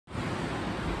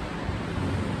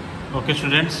Okay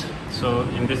students, so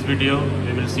in this video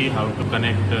we will see how to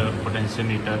connect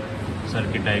potentiometer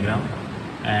circuit diagram,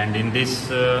 and in this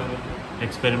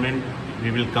experiment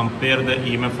we will compare the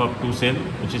EMF of two cells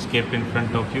which is kept in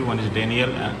front of you. One is Daniel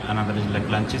and another is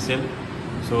Leclanche cell.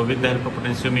 So with the help of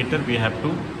potentiometer we have to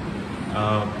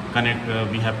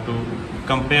we have to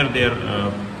compare their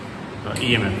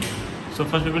EMF. So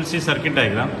first we will see circuit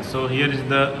diagram. So here is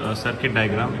the circuit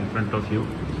diagram in front of you,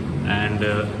 and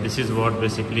this is what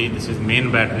basically this is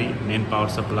main battery, main power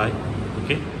supply,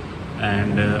 okay,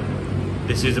 and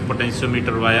this is a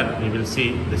potentiometer wire. We will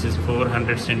see this is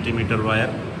 400 centimeter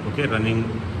wire, okay, running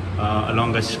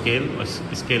along a scale. A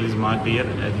scale is marked here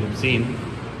as you have seen,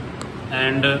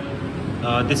 and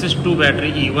this is two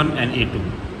battery E1 and E2,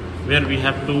 where we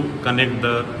have to connect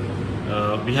the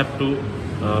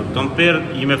compare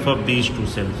EMF of these two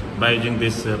cells by using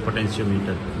this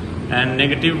potentiometer. And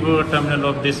negative terminal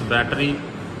of this battery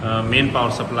main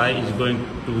power supply is going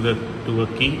to a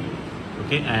key,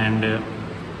 okay, and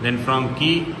then from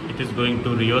key it is going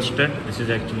to rheostat. This is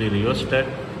actually rheostat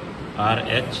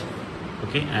RH,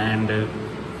 okay, and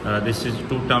this is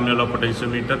two terminal of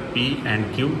potentiometer P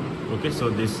and Q, okay. So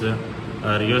this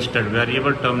rheostat,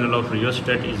 variable terminal of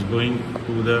rheostat, is going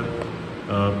to the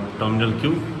terminal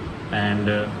Q, and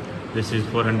this is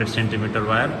 400 centimeter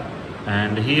wire.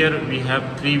 And here we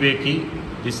have three-way key,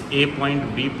 this A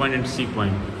point, B point and C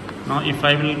point. Now if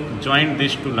I will join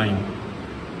these two lines,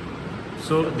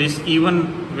 so this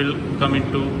E1 will come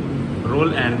into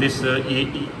role, and this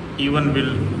E1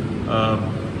 will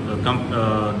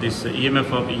this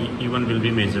EMF of E1 will be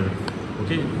measured,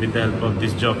 okay, with the help of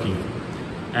this jockey.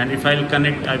 And if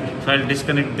I'll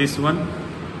disconnect this one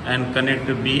and connect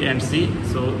B and C,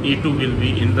 so E2 will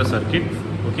be in the circuit,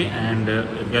 okay, and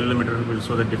galvanometer will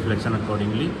show the deflection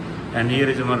accordingly. And here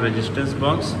is one resistance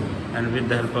box, and with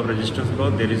the help of resistance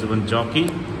box there is one jockey,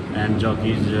 and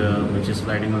jockey is which is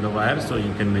sliding on the wire, so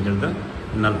you can measure the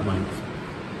null point.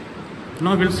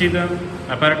 Now we'll see the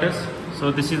apparatus.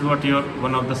 So this is what your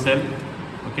one of the cell,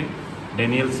 okay,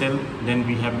 Daniel cell. Then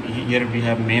we have here we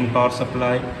have main power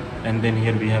supply, and then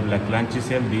here we have Leclanche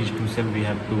cell. These two cells we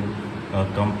have to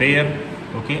compare,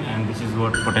 okay, and this is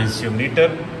what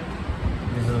potentiometer.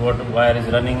 This is what wire is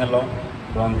running along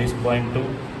from this point to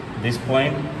this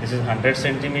point. This is 100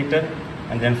 centimeter,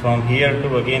 and then from here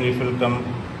to again if you will come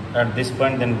at this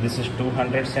point, then this is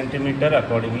 200 centimeter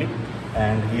accordingly,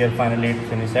 and here finally it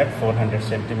finishes at 400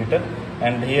 centimeter.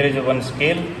 And here is one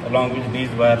scale along which these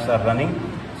wires are running,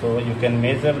 so you can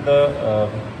measure the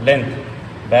length,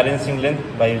 balancing length,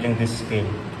 by using this scale,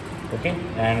 okay.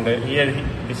 And here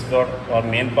this is our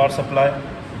main power supply.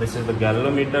 This is the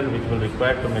galvanometer which will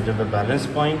require to measure the balance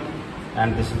point,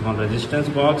 and this is one resistance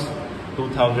box.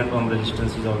 2000 ohm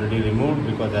resistance is already removed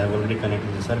because I have already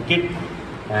connected the circuit.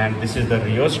 And this is the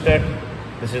rheostat.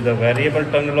 This is the variable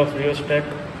terminal of rheostat,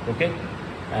 okay,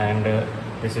 and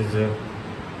this is a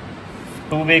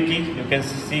two-way key. You can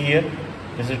see here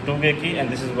this is two-way key,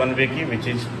 and this is one-way key which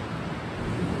is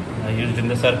used in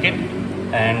the circuit.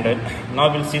 And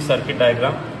now we'll see circuit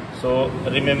diagram. So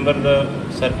remember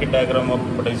the circuit diagram of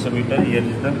potentiometer. Here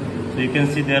is so you can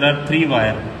see there are three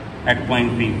wires at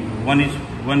point P.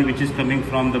 One which is coming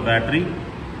from the battery,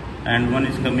 and one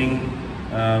is coming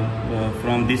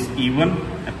from this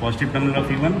E1, a positive terminal of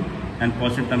E1, and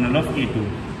positive terminal of E2.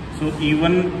 So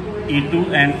E1,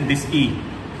 E2 and this E,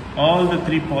 all the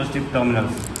three positive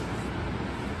terminals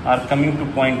are coming to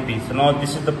point P. So now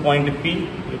this is the point P,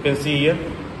 you can see here,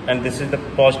 and this is the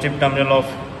positive terminal of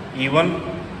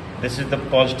E1, this is the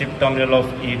positive terminal of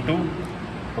E2,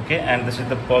 okay, and this is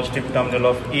the positive terminal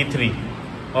of E3.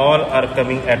 All are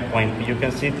coming at point P. You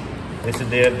can see this is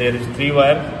there is three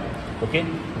wire, okay.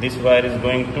 This wire is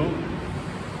going to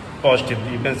positive.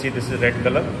 You can see this is red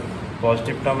color,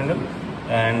 positive terminal,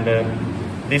 and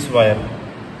this wire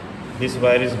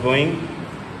is going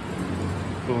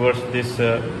towards this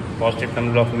positive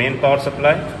terminal of main power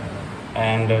supply,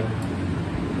 and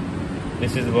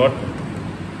this is what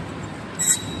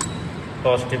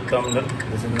positive terminal.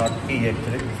 This is not P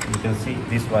actually. You can see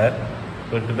this wire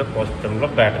going to the positive terminal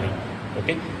of battery,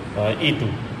 okay,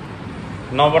 E2.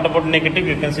 Now what about negative?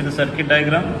 You can see the circuit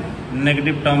diagram.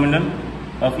 Negative terminal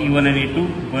of E1 and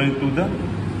E2 going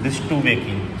to this two-way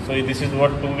key. So this is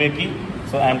what two-way key.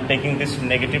 So I am taking this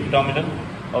negative terminal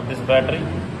of this battery,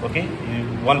 okay.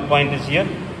 One point is here,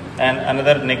 and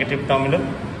another negative terminal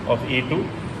of E2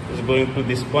 is going to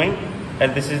this point,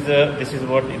 and this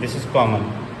is common,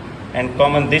 and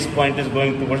common this point is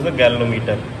going towards the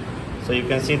galvanometer. So you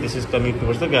can see this is coming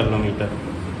towards the galvanometer,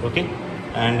 okay.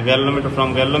 And galvanometer,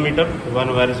 from galvanometer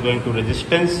one wire is going to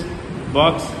resistance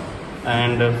box,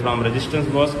 and from resistance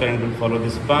box current will follow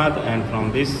this path, and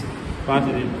from this path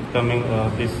coming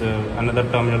another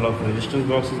terminal of resistance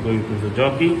box is going to the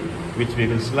jockey, which we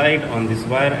will slide on this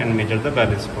wire and measure the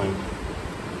balance point.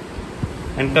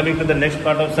 And coming to the next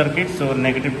part of circuit, so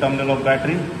negative terminal of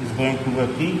battery is going to a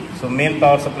key. So main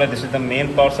power supply, this is the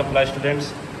main power supply,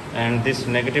 students, and this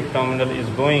negative terminal is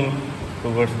going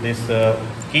towards this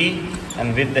key,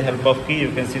 and with the help of key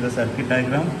you can see the circuit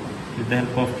diagram. With the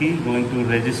help of key going to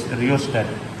rheostat.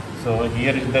 So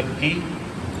here is the key,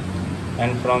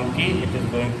 and from key it is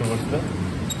going towards the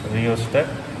rheostat.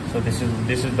 So this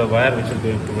is the wire which is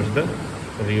going towards the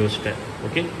rheostat.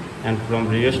 Okay, and from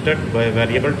rheostat by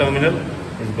variable terminal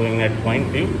is going at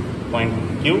point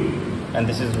Q, and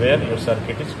this is where your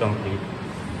circuit is complete.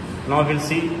 Now we'll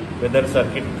see whether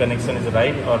circuit connection is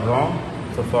right or wrong.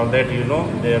 So for that, you know,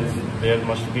 there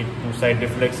must be two-side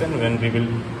deflection when we will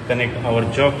connect our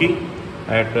jockey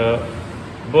at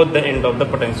both the end of the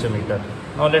potentiometer.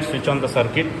 Now let's switch on the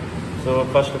circuit. So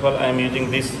first of all, I am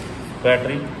using this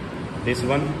battery, this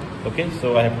one. Okay,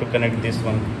 so I have to connect this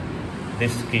one,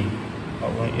 this key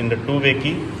in the two-way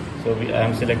key. So I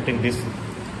am selecting this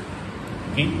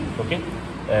key. Okay,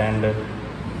 and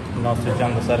now switch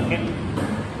on the circuit.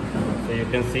 So you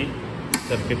can see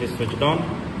circuit is switched on,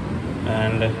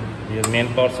 and your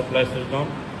main power supply is switched on.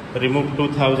 Remove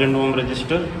 2000 ohm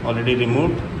resistor, already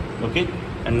removed. Okay,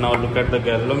 and now look at the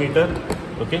galvanometer.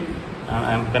 Okay,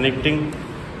 I am connecting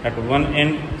at one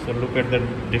end. So look at the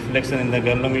deflection in the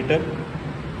galvanometer.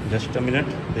 Just a minute.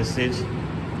 This is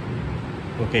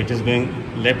okay. It is going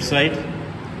left side.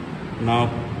 Now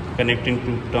connecting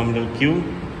to terminal Q.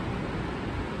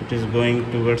 It is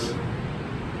going towards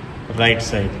right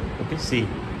side. Okay, see.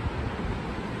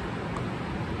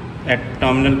 At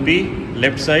terminal P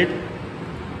left side,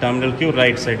 terminal Q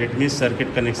right side, it means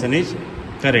circuit connection is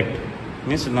correct.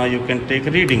 Means now you can take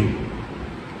reading.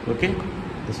 Okay,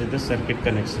 this is the circuit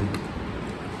connection.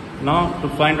 Now to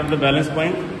find out the balance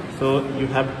point, so you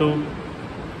have to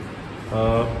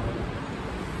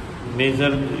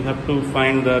you have to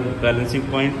find the balancing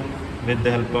point with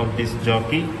the help of this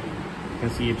jockey. You can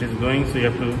see it is going, so you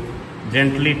have to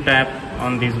gently tap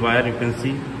on this wire. You can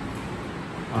see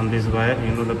on this wire,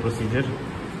 you know the procedure.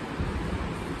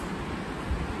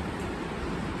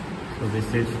 So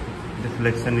this is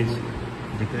deflection is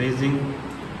decreasing,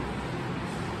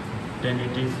 10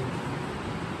 it is.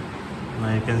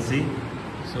 Now you can see,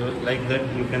 so like that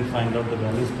you can find out the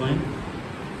balance point.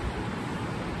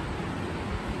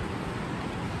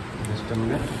 Just a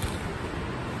minute.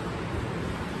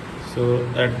 So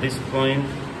at this point,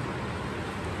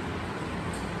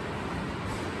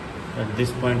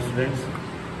 students,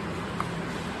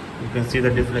 you can see the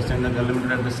deflection in the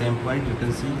galvanometer at the same point. You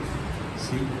can see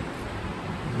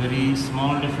very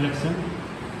small deflection,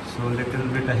 so little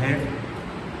bit ahead.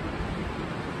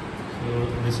 So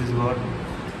this is what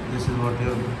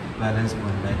your balance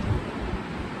point, I think.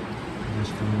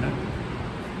 Just a minute.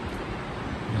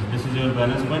 Yes, this is your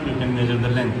balance point. You can measure the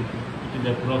length. It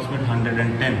is approximately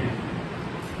 110.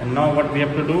 And now what we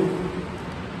have to do?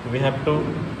 We have to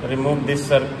remove this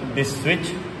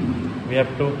switch. We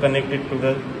have to connect it to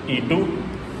the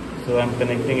E2. So I am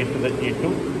connecting it to the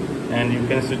E2, and you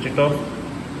can switch it off.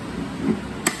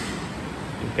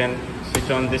 You can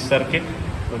switch on this circuit.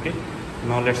 Okay.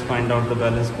 Now let's find out the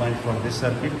balance point for this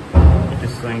circuit. It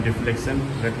is showing deflection,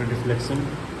 retro deflection.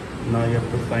 Now you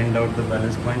have to find out the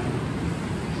balance point.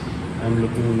 I am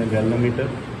looking in the galvanometer.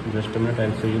 Just a minute, I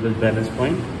will show you the balance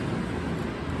point.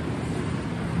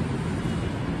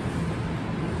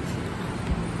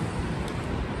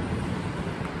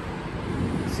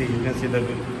 See, you can see the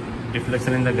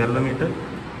deflection in the galvanometer.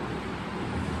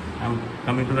 I am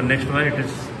coming to the next wire. It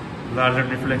is larger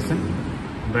deflection,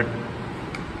 but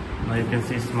now you can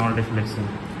see small deflection.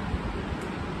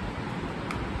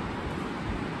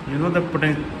 You know the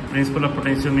principle of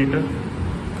potentiometer.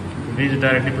 V is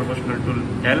directly proportional to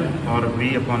L, or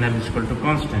V upon L is equal to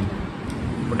constant.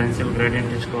 Potential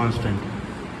gradient is constant.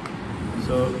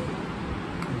 So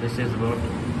this is what,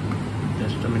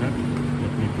 just a minute,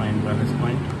 let me find balance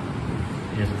point.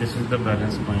 Yes, this is the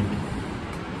balance point.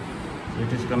 So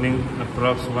it is coming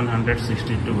approx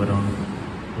 162 around.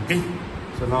 Okay.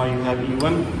 So now you have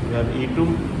E1, you have E2.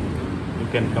 You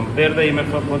can compare the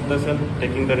EMF of both the cells,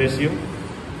 taking the ratio.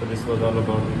 So this was all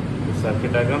about the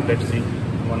circuit diagram. Let's see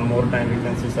one more time. You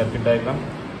can see circuit diagram.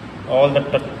 All the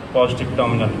positive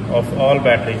terminal of all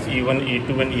batteries, E1,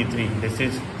 E2 and E3. This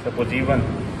is suppose E1,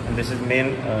 and this is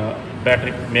main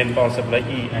battery, main power supply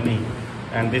E and E,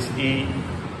 and this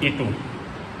E2.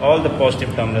 All the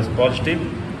positive terminals, positive,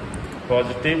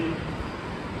 positive,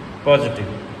 positive,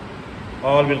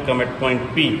 all will come at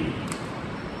point P.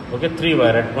 Okay, 3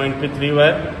 wire, at point P 3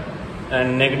 wire,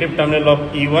 and negative terminal of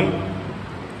E1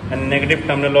 and negative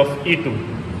terminal of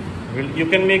E2. You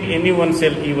can make any one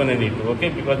cell E1 and E2, okay,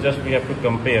 because just we have to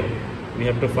compare, we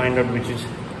have to find out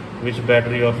which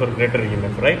battery offer greater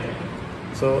EMF, right?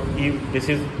 So if this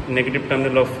is negative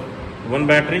terminal of one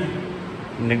battery,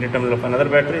 negative terminal of another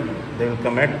battery, they will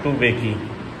come at two-way key.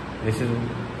 This is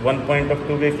one point of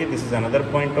two-way key, this is another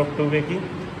point of two-way key,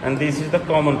 and this is the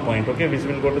common point, okay, which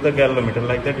will go to the galvanometer.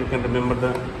 Like that you can remember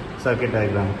the circuit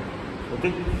diagram,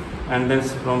 okay. And then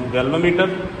from galvanometer,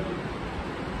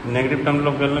 negative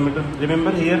terminal of galvanometer,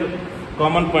 remember here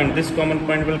common point, this common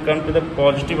point will come to the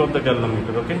positive of the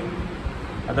galvanometer, okay.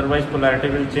 Otherwise polarity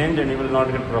will change and you will not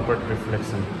get proper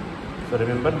reflection. So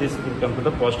remember, this will come to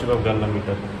the positive of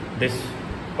galvanometer, this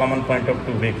common point of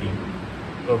two-way key,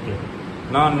 okay.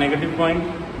 Now negative point,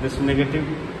 this negative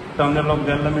terminal of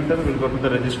galvanometer will go to the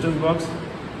resistance box.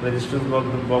 Resistance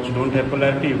box don't have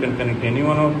polarity, you can connect any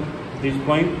one of these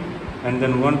points, and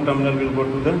then one terminal will go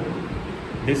to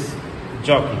this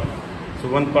jockey. So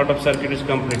one part of circuit is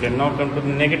completed. Now come to the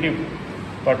negative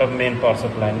part of main power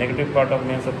supply. Negative part of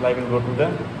main supply will go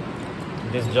to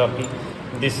this jockey,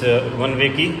 this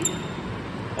one-way key,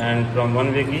 and from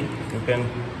one-way key you can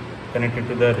connect it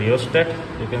to the rheostat.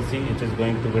 You can see it is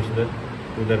going towards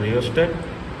to the rheostat.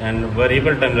 And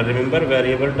variable terminal, remember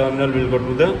variable terminal will go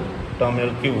to the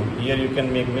terminal Q. Here you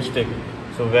can make mistake.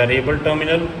 So variable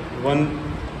terminal, one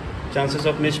chances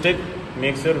of mistake,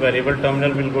 make sure variable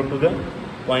terminal will go to the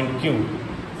point Q,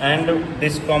 and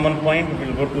this common point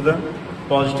will go to the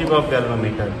positive of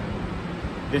galvanometer.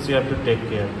 This you have to take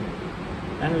care.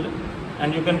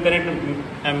 And you can connect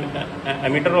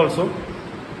ammeter also,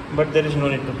 but there is no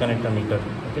need to connect ammeter,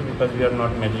 okay, because we are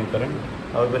not measuring current.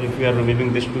 However, if we are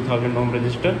removing this 2000 ohm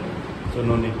resistor, so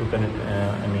no need to connect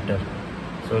ammeter.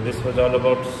 So this was all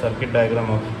about circuit diagram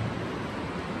of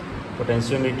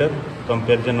potentiometer,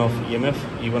 comparison of EMF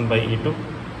E1 by E2.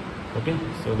 Okay,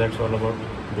 so that's all about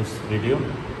this video.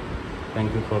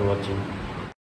 Thank you for watching.